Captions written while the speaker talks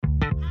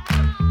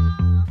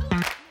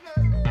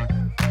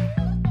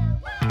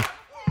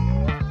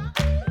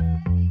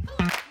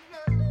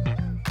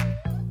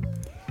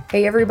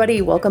Hey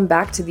everybody, welcome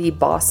back to the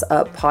Boss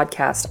Up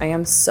podcast. I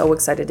am so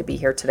excited to be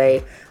here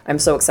today. I'm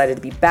so excited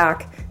to be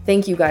back.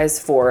 Thank you guys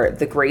for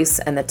the grace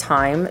and the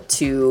time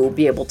to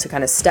be able to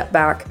kind of step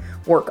back,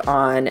 work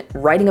on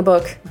writing a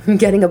book,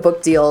 getting a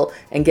book deal,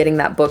 and getting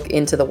that book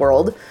into the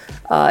world.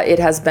 It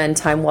has been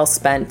time well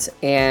spent,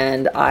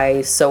 and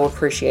I so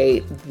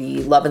appreciate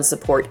the love and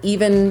support,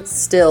 even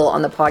still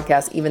on the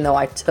podcast, even though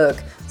I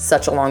took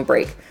such a long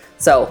break.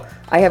 So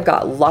I have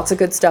got lots of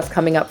good stuff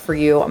coming up for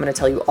you. I'm going to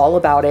tell you all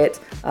about it.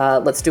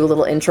 Let's do a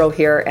little intro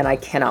here, and I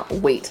cannot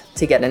wait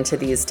to get into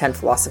these 10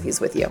 philosophies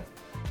with you.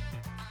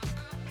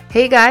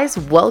 Hey guys,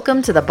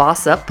 welcome to the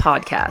Boss Up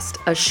podcast,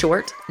 a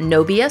short,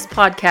 no BS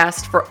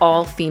podcast for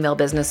all female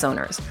business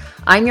owners.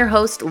 I'm your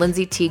host,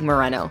 Lindsay Teague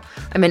Moreno.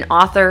 I'm an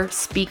author,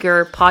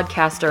 speaker,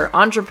 podcaster,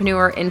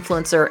 entrepreneur,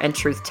 influencer, and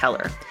truth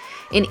teller.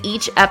 In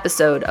each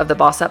episode of the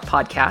Boss Up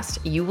podcast,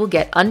 you will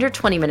get under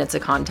 20 minutes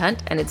of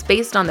content, and it's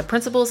based on the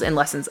principles and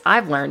lessons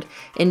I've learned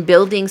in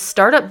building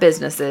startup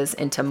businesses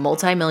into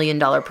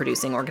multi-million-dollar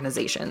producing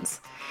organizations.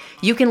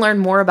 You can learn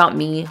more about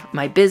me,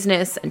 my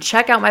business, and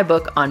check out my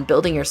book on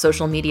building your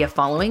social media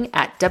following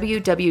at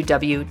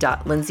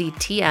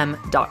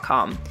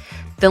www.lindsaytm.com.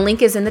 The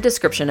link is in the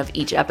description of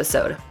each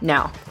episode.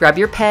 Now, grab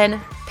your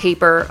pen,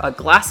 paper, a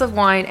glass of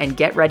wine, and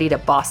get ready to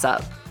boss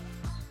up.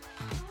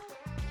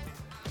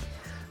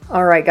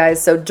 All right,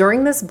 guys. So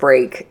during this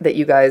break that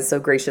you guys so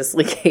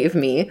graciously gave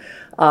me,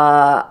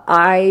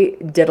 I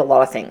did a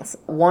lot of things.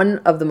 One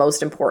of the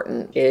most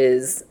important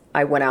is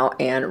I went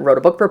out and wrote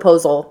a book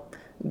proposal,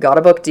 got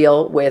a book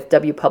deal with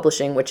W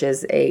Publishing, which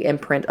is a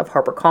imprint of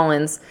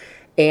HarperCollins,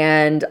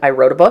 and I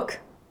wrote a book,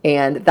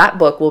 and that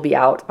book will be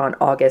out on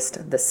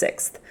August the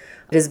 6th.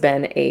 It has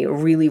been a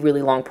really,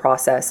 really long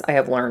process. I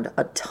have learned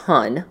a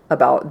ton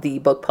about the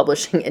book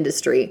publishing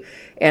industry,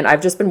 and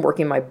I've just been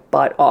working my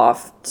butt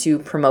off to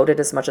promote it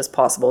as much as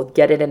possible,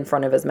 get it in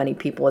front of as many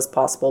people as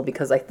possible,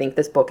 because I think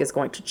this book is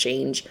going to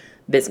change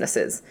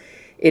businesses.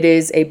 It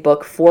is a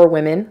book for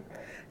women,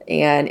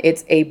 and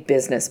it's a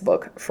business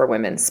book for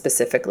women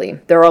specifically.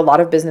 There are a lot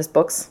of business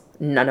books.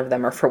 None of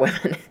them are for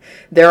women.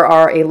 There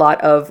are a lot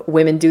of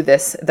women do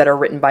this that are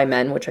written by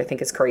men, which I think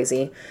is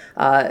crazy.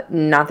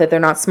 Not that they're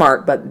not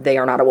smart, but they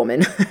are not a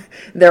woman.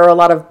 There are a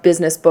lot of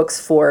business books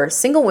for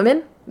single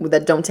women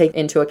that don't take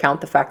into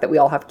account the fact that we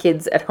all have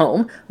kids at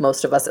home,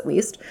 most of us at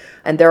least.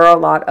 And there are a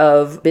lot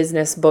of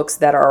business books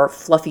that are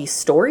fluffy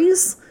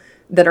stories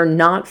that are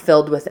not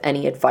filled with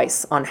any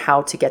advice on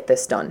how to get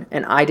this done.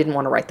 And I didn't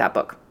want to write that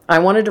book. I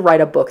wanted to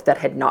write a book that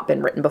had not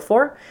been written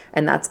before,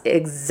 and that's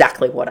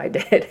exactly what I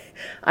did.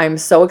 I'm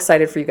so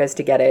excited for you guys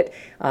to get it.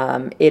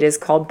 It is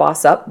called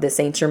Boss Up, This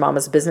Ain't Your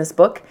Mama's Business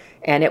Book,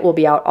 and it will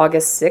be out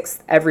August 6th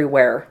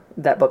everywhere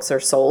that books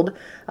are sold.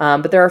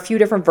 But there are a few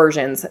different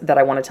versions that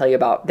I want to tell you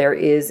about. There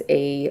is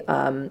a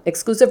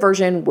exclusive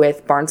version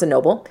with Barnes &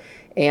 Noble,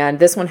 and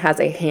this one has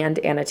a hand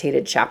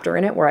annotated chapter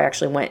in it where I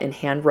actually went and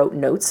hand wrote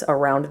notes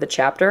around the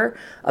chapter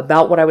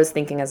about what I was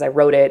thinking as I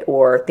wrote it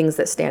or things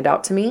that stand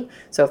out to me.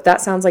 So if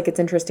that sounds like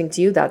it's interesting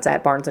to you, that's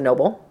at Barnes &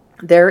 Noble.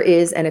 There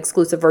is an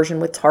exclusive version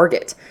with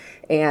Target.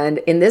 And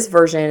in this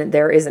version,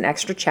 there is an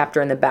extra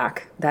chapter in the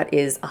back that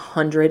is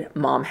 100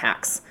 mom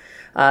hacks.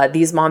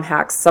 These mom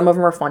hacks, some of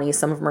them are funny,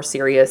 some of them are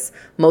serious.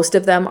 Most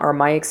of them are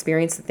my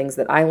experience, the things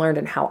that I learned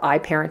and how I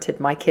parented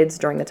my kids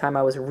during the time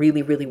I was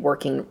really, really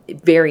working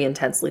very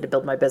intensely to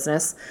build my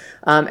business.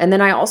 And then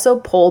I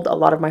also polled a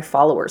lot of my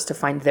followers to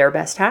find their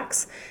best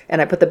hacks,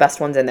 and I put the best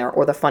ones in there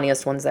or the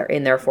funniest ones that are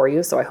in there for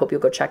you. So I hope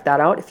you'll go check that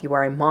out. If you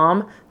are a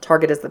mom,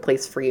 Target is the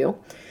place for you.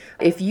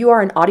 If you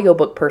are an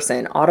audiobook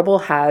person, Audible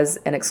has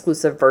an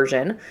exclusive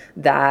version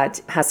that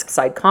has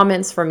side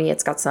comments for me.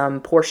 It's got some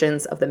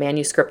portions of the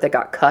manuscript that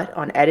got cut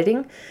on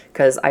editing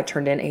because I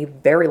turned in a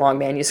very long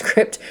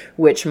manuscript,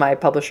 which my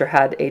publisher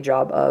had a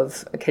job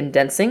of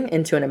condensing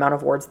into an amount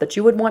of words that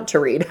you would want to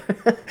read.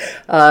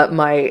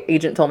 My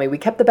agent told me we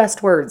kept the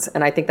best words,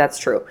 and I think that's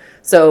true.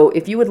 So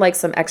if you would like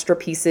some extra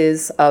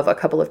pieces of a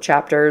couple of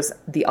chapters,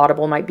 the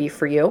Audible might be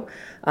for you.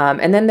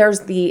 And then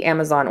there's the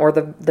Amazon or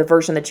the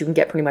version that you can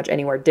get pretty much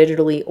anywhere digitally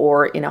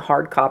or in a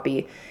hard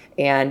copy.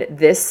 And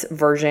this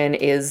version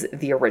is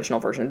the original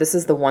version. This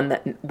is the one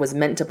that was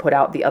meant to put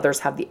out. The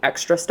others have the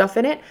extra stuff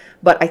in it.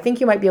 But I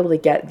think you might be able to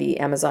get the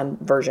Amazon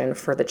version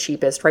for the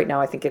cheapest. Right now,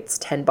 I think it's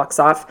 $10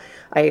 off.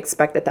 I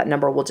expect that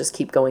number will just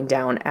keep going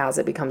down as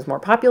it becomes more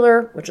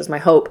popular, which is my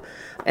hope.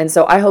 And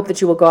so I hope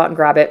that you will go out and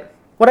grab it.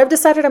 What I've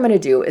decided I'm going to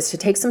do is to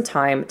take some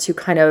time to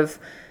kind of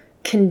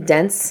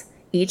condense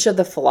each of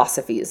the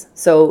philosophies.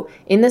 So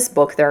in this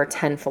book, there are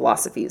 10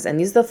 philosophies, and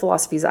these are the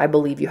philosophies I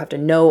believe you have to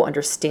know,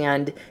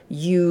 understand,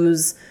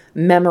 use,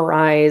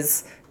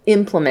 memorize,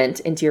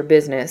 implement into your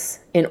business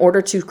in order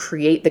to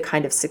create the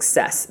kind of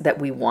success that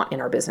we want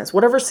in our business.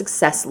 Whatever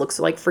success looks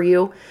like for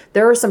you,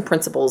 there are some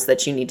principles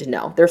that you need to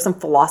know. There are some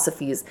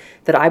philosophies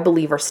that I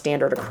believe are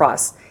standard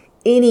across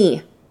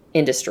any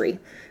industry,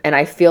 and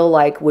I feel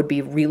like would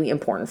be really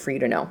important for you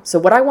to know. So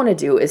what I want to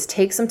do is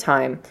take some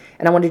time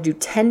and I want to do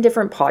 10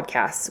 different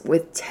podcasts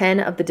with 10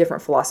 of the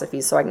different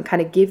philosophies so I can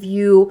kind of give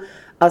you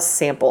a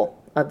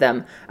sample of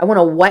them. I want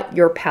to wet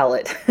your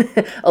palate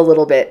a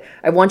little bit.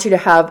 I want you to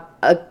have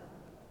a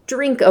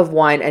drink of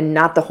wine and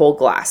not the whole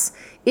glass.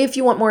 If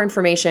you want more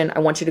information, I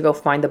want you to go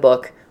find the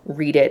book,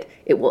 read it.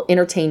 It will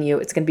entertain you.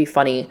 It's going to be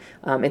funny.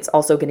 It's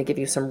also going to give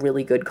you some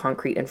really good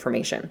concrete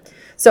information.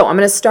 So I'm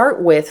going to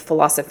start with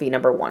philosophy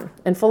number 1.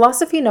 And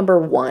philosophy number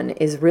 1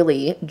 is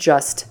really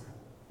just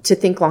to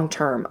think long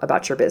term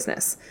about your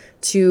business,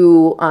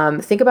 to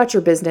think about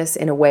your business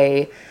in a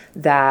way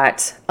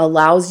that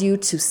allows you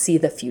to see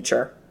the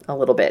future a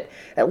little bit.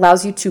 It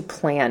allows you to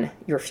plan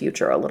your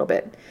future a little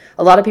bit.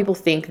 A lot of people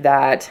think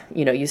that,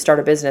 you start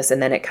a business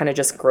and then it kind of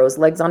just grows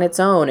legs on its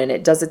own and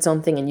it does its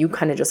own thing and you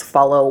kind of just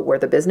follow where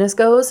the business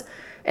goes.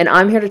 And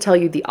I'm here to tell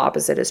you the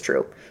opposite is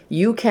true.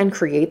 You can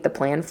create the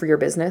plan for your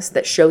business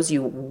that shows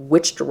you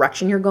which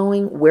direction you're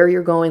going, where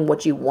you're going,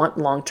 what you want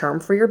long-term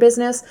for your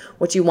business,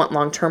 what you want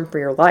long-term for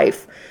your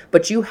life.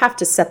 But you have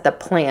to set the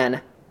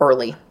plan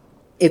early.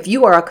 If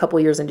you are a couple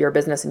years into your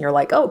business and you're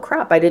like, oh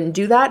crap, I didn't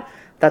do that,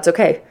 that's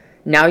okay.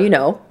 Now you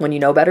know. When you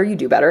know better, you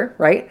do better,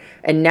 right?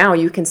 And now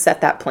you can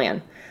set that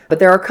plan. But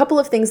there are a couple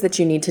of things that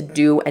you need to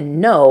do and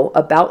know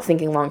about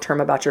thinking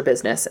long-term about your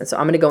business. And so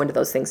I'm going to go into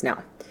those things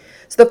now.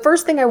 So the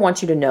first thing I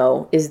want you to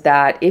know is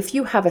that if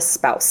you have a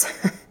spouse,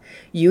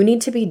 you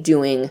need to be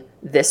doing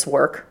this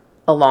work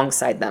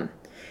alongside them.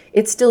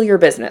 It's still your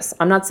business.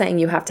 I'm not saying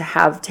you have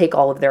to take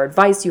all of their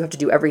advice. You have to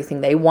do everything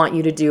they want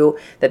you to do,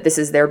 that this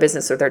is their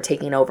business or they're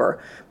taking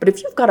over. But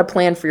if you've got a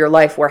plan for your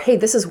life where, hey,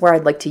 this is where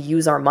I'd like to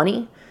use our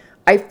money,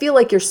 I feel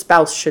like your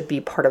spouse should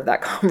be part of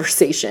that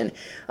conversation.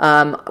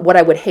 What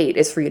I would hate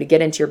is for you to get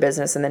into your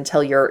business and then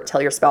tell your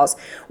spouse,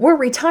 we're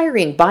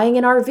retiring, buying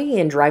an RV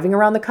and driving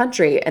around the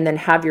country, and then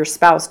have your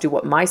spouse do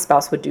what my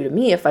spouse would do to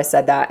me if I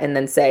said that and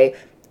then say,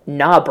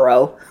 nah,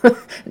 bro,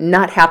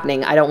 not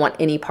happening. I don't want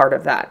any part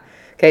of that.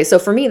 Okay, so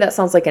for me, that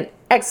sounds like an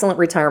excellent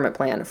retirement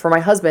plan. For my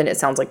husband, it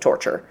sounds like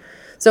torture.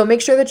 So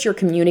make sure that you're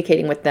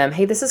communicating with them,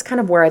 hey, this is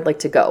kind of where I'd like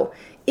to go.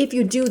 If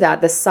you do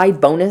that, the side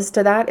bonus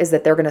to that is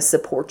that they're going to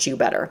support you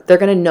better. They're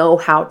going to know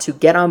how to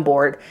get on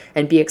board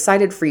and be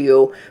excited for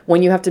you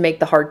when you have to make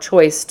the hard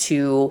choice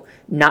to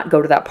not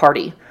go to that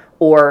party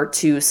or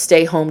to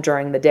stay home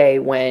during the day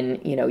when,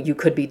 you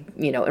could be,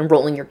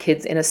 enrolling your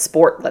kids in a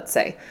sport, let's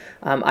say.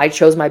 I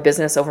chose my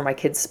business over my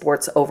kids'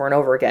 sports over and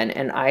over again,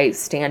 and I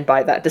stand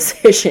by that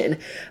decision.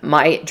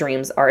 My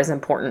dreams are as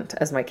important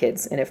as my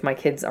kids. And if my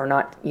kids are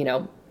not,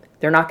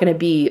 they're not going to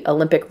be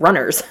Olympic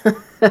runners,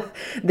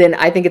 then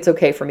I think it's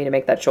okay for me to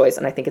make that choice.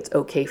 And I think it's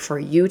okay for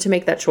you to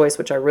make that choice,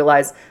 which I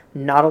realize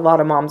not a lot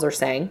of moms are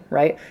saying,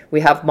 right?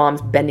 We have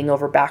moms bending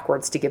over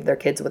backwards to give their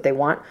kids what they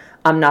want.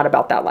 I'm not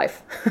about that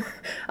life.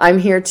 I'm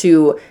here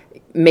to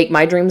make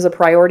my dreams a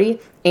priority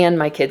and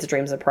my kids'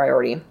 dreams a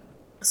priority.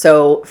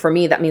 So for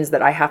me, that means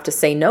that I have to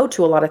say no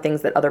to a lot of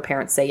things that other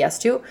parents say yes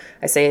to.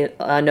 I say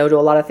no to a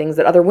lot of things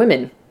that other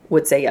women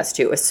would say yes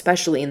to,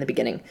 especially in the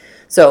beginning.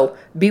 So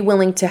be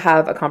willing to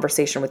have a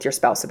conversation with your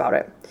spouse about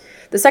it.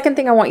 The second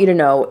thing I want you to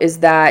know is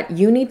that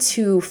you need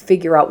to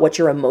figure out what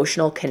your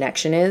emotional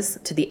connection is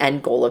to the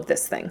end goal of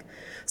this thing.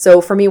 So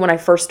for me, when I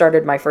first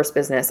started my first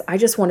business, I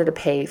just wanted to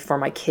pay for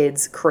my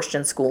kids'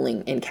 Christian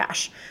schooling in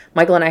cash.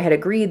 Michael and I had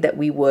agreed that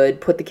we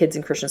would put the kids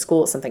in Christian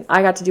school. It's something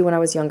I got to do when I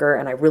was younger,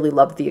 and I really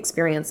loved the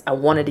experience. I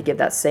wanted to give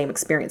that same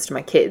experience to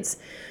my kids.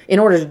 In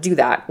order to do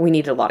that, we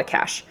needed a lot of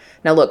cash.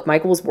 Now look,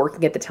 Michael was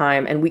working at the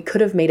time, and we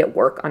could have made it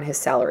work on his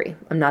salary.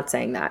 I'm not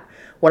saying that.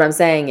 What I'm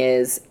saying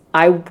is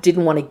I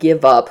didn't want to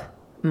give up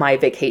my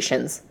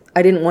vacations.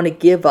 I didn't want to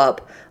give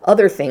up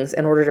other things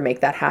in order to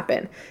make that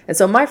happen. And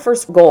so my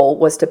first goal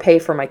was to pay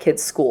for my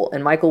kids' school,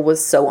 and Michael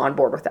was so on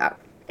board with that.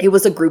 It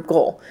was a group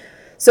goal.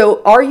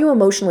 So are you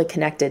emotionally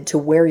connected to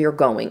where you're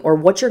going or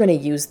what you're going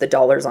to use the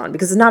dollars on?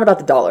 Because it's not about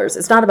the dollars.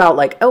 It's not about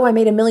like, oh, I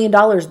made $1 million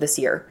this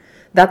year.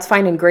 That's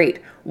fine and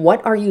great.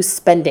 What are you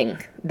spending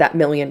that $1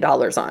 million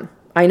on?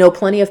 I know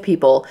plenty of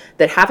people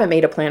that haven't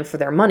made a plan for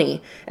their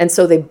money, and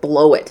so they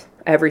blow it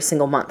every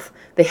single month.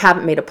 They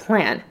haven't made a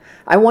plan.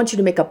 I want you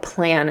to make a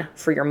plan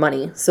for your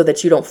money so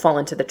that you don't fall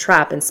into the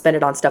trap and spend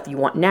it on stuff you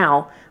want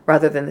now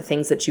rather than the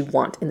things that you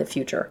want in the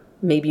future.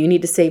 Maybe you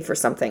need to save for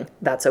something.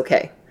 That's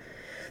okay.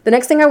 The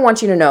next thing I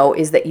want you to know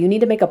is that you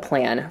need to make a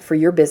plan for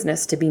your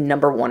business to be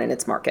number 1 in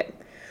its market.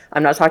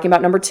 I'm not talking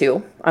about number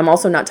 2. I'm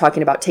also not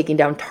talking about taking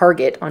down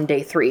Target on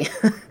day 3.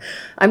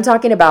 I'm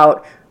talking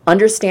about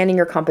understanding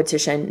your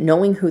competition,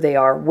 knowing who they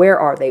are, where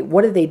are they,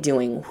 what are they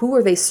doing, who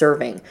are they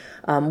serving,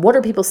 what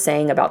are people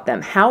saying about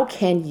them, how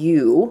can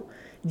you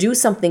do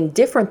something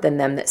different than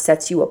them that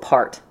sets you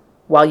apart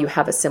while you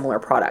have a similar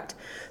product.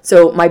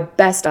 So my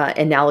best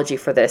analogy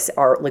for this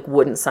are like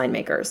wooden sign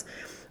makers.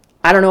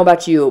 I don't know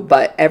about you,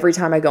 but every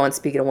time I go and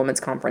speak at a women's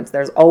conference,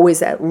 there's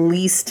always at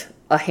least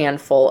a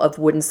handful of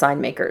wooden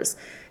sign makers.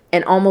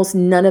 And almost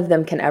none of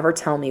them can ever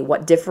tell me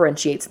what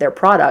differentiates their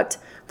product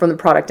from the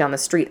product down the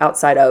street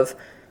outside of,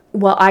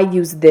 well, I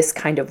use this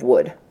kind of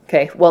wood.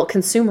 Okay, well,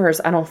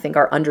 consumers, I don't think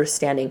are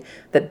understanding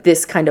that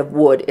this kind of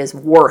wood is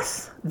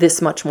worth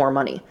this much more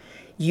money.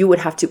 You would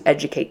have to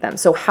educate them.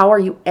 So how are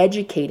you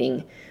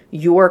educating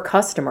your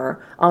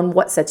customer on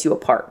what sets you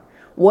apart?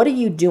 What are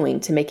you doing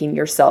to making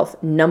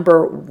yourself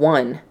number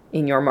one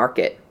in your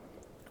market?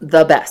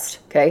 The best,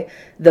 okay?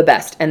 The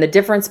best. And the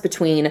difference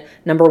between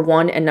number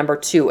one and number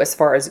two, as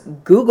far as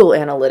Google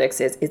Analytics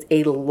is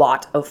a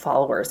lot of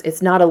followers.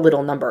 It's not a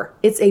little number.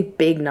 It's a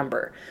big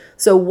number.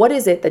 So what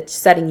is it that's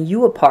setting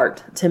you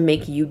apart to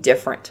make you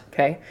different,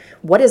 okay?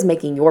 What is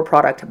making your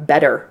product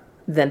better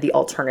than the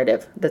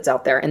alternative that's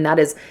out there? And that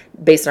is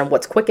based on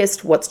what's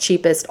quickest, what's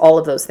cheapest, all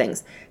of those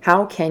things.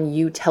 How can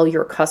you tell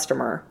your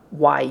customer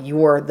why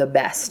you're the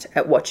best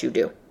at what you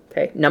do?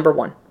 Okay, number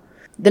one.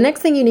 The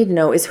next thing you need to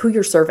know is who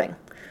you're serving.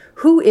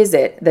 Who is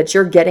it that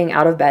you're getting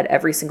out of bed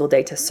every single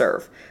day to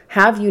serve?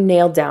 Have you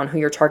nailed down who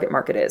your target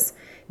market is?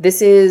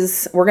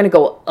 We're going to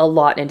go a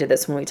lot into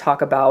this when we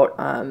talk about,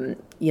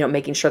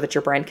 making sure that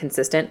your brand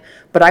consistent,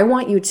 but I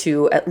want you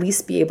to at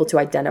least be able to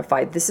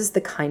identify, this is the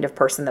kind of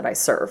person that I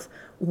serve.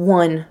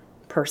 One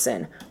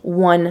person,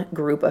 one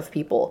group of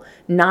people,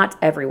 not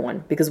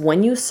everyone, because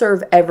when you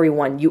serve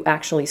everyone, you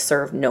actually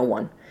serve no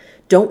one.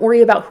 Don't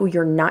worry about who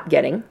you're not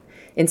getting.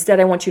 Instead,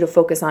 I want you to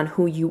focus on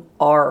who you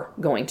are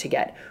going to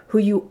get, who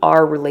you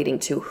are relating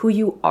to, who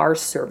you are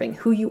serving,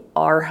 who you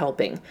are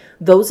helping.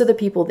 Those are the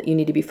people that you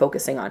need to be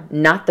focusing on,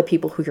 not the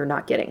people who you're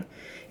not getting.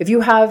 If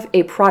you have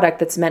a product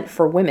that's meant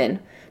for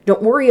women,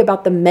 don't worry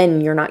about the men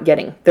you're not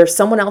getting. There's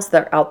someone else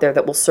out there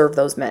that will serve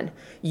those men.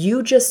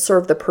 You just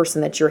serve the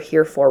person that you're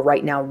here for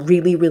right now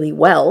really, really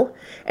well.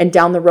 And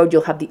down the road,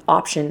 you'll have the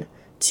option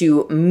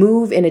to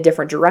move in a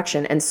different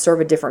direction and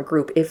serve a different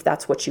group if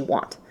that's what you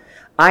want.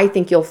 I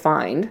think you'll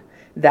find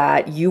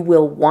that you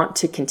will want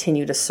to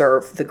continue to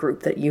serve the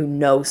group that you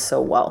know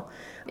so well.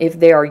 If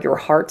they are your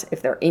heart,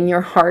 if they're in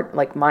your heart,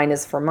 like mine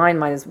is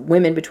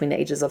women between the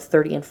ages of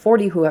 30 and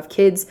 40 who have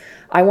kids.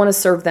 I want to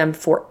serve them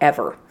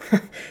forever.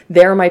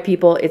 They're my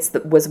people.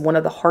 Was one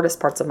of the hardest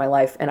parts of my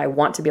life, and I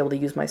want to be able to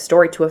use my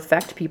story to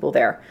affect people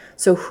there.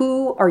 So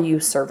who are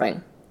you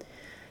serving?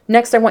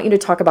 Next, I want you to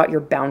talk about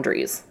your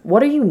boundaries.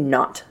 What are you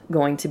not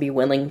going to be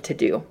willing to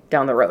do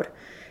down the road?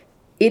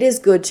 It is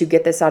good to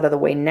get this out of the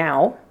way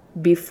now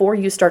before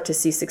you start to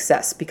see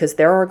success, because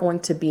there are going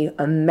to be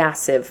a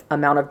massive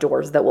amount of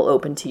doors that will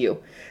open to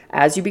you.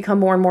 As you become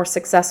more and more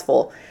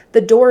successful, the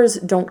doors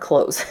don't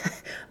close.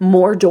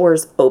 More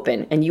doors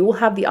open, and you will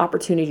have the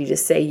opportunity to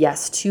say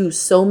yes to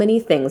so many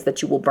things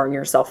that you will burn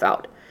yourself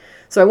out.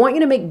 So I want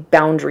you to make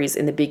boundaries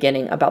in the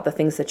beginning about the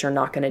things that you're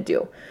not going to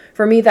do.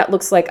 For me, that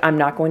looks like I'm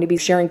not going to be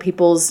sharing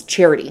people's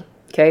charity.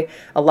 Okay.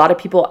 A lot of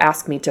people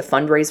ask me to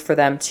fundraise for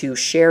them, to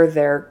share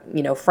their,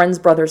 friends,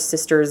 brothers,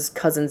 sisters,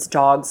 cousins,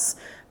 dogs,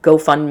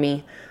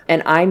 GoFundMe.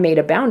 And I made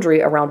a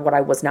boundary around what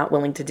I was not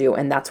willing to do.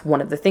 And that's one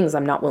of the things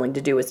I'm not willing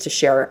to do, is to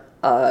share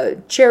a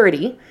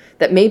charity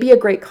that may be a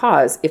great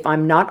cause if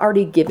I'm not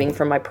already giving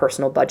from my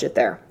personal budget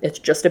there. It's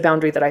just a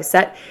boundary that I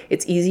set.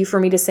 It's easy for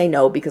me to say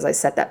no because I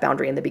set that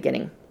boundary in the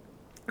beginning.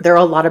 There are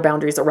a lot of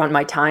boundaries around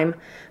my time,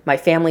 my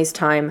family's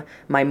time,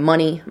 my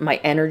money, my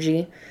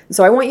energy.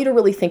 So I want you to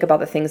really think about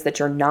the things that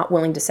you're not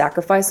willing to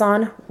sacrifice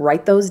on,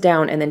 write those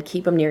down, and then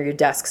keep them near your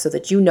desk so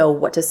that you know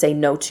what to say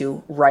no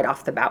to right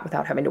off the bat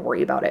without having to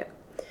worry about it.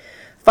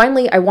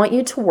 Finally, I want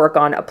you to work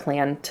on a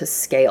plan to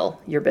scale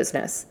your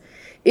business.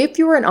 If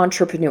you're an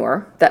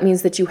entrepreneur, that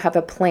means that you have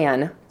a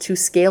plan to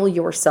scale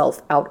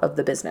yourself out of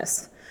the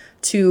business,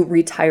 to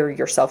retire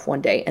yourself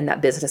one day and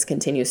that business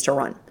continues to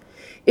run.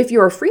 If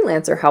you're a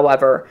freelancer,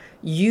 however,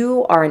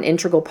 you are an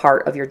integral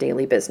part of your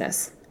daily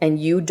business and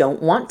you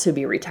don't want to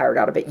be retired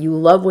out of it. You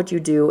love what you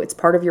do. It's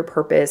part of your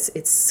purpose.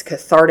 It's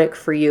cathartic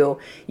for you.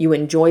 You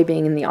enjoy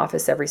being in the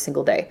office every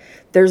single day.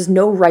 There's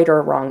no right or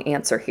wrong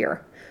answer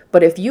here.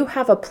 But if you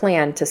have a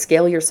plan to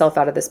scale yourself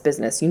out of this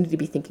business, you need to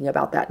be thinking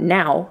about that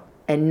now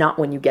and not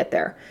when you get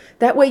there.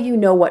 That way you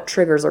know what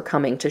triggers are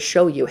coming to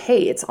show you,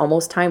 hey, it's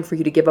almost time for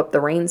you to give up the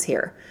reins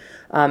here.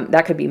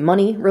 That could be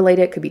money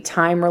related, it could be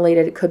time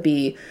related, it could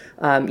be,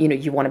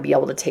 you want to be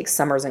able to take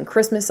summers and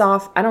Christmas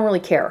off. I don't really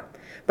care.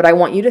 But I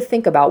want you to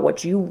think about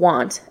what you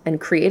want and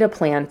create a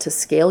plan to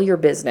scale your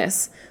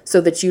business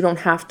so that you don't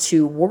have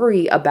to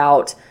worry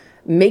about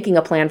making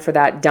a plan for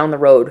that down the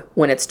road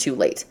when it's too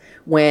late.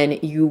 When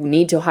you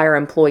need to hire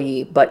an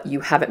employee, but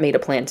you haven't made a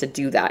plan to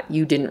do that.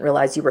 You didn't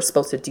realize you were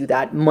supposed to do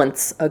that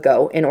months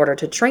ago in order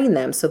to train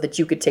them so that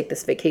you could take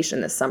this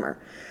vacation this summer.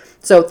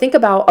 So think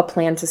about a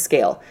plan to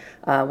scale.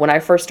 When I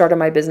first started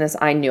my business,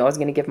 I knew I was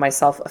going to give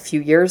myself a few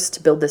years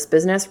to build this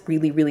business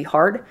really, really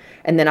hard.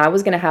 And then I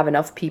was going to have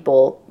enough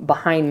people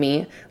behind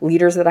me,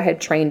 leaders that I had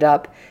trained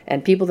up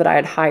and people that I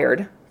had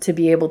hired to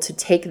be able to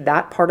take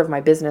that part of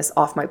my business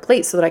off my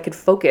plate so that I could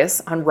focus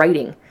on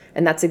writing.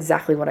 And that's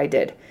exactly what I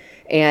did.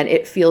 And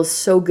it feels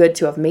so good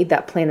to have made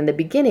that plan in the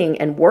beginning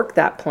and work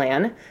that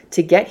plan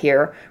to get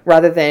here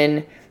rather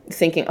than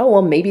thinking, oh,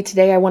 well, maybe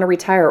today I want to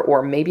retire,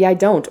 or maybe I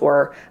don't,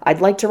 or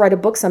I'd like to write a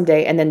book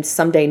someday, and then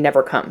someday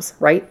never comes,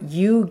 right?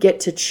 You get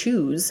to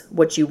choose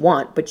what you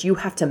want, but you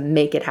have to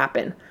make it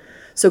happen.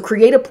 So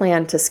create a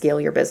plan to scale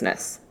your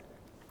business.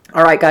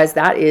 All right, guys,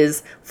 that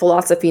is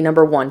philosophy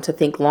number 1, to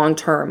think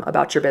long-term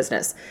about your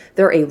business.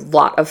 There are a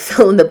lot of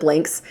fill in the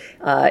blanks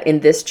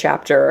in this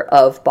chapter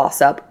of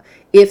Boss Up.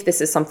 If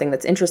this is something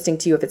that's interesting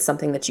to you, if it's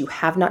something that you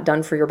have not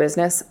done for your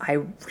business, I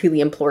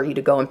really implore you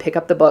to go and pick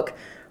up the book,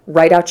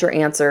 write out your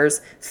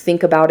answers,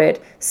 think about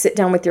it, sit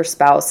down with your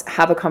spouse,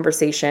 have a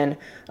conversation,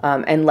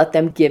 and let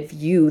them give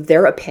you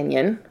their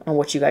opinion on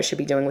what you guys should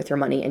be doing with your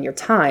money and your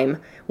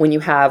time when you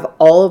have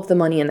all of the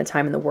money and the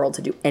time in the world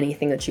to do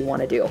anything that you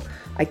want to do.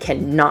 I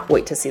cannot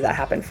wait to see that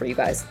happen for you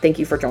guys. Thank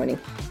you for joining.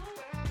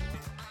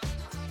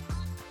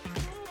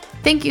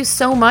 Thank you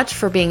so much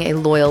for being a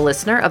loyal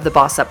listener of the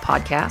Boss Up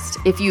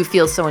podcast. If you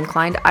feel so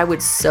inclined, I would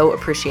so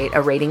appreciate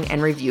a rating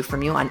and review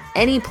from you on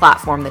any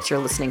platform that you're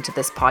listening to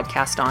this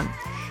podcast on.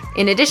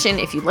 In addition,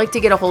 if you'd like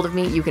to get a hold of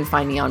me, you can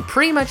find me on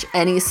pretty much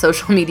any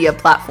social media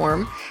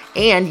platform,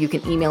 and you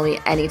can email me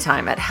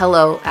anytime at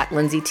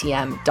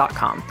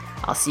hello@lindsaytm.com.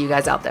 I'll see you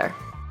guys out there.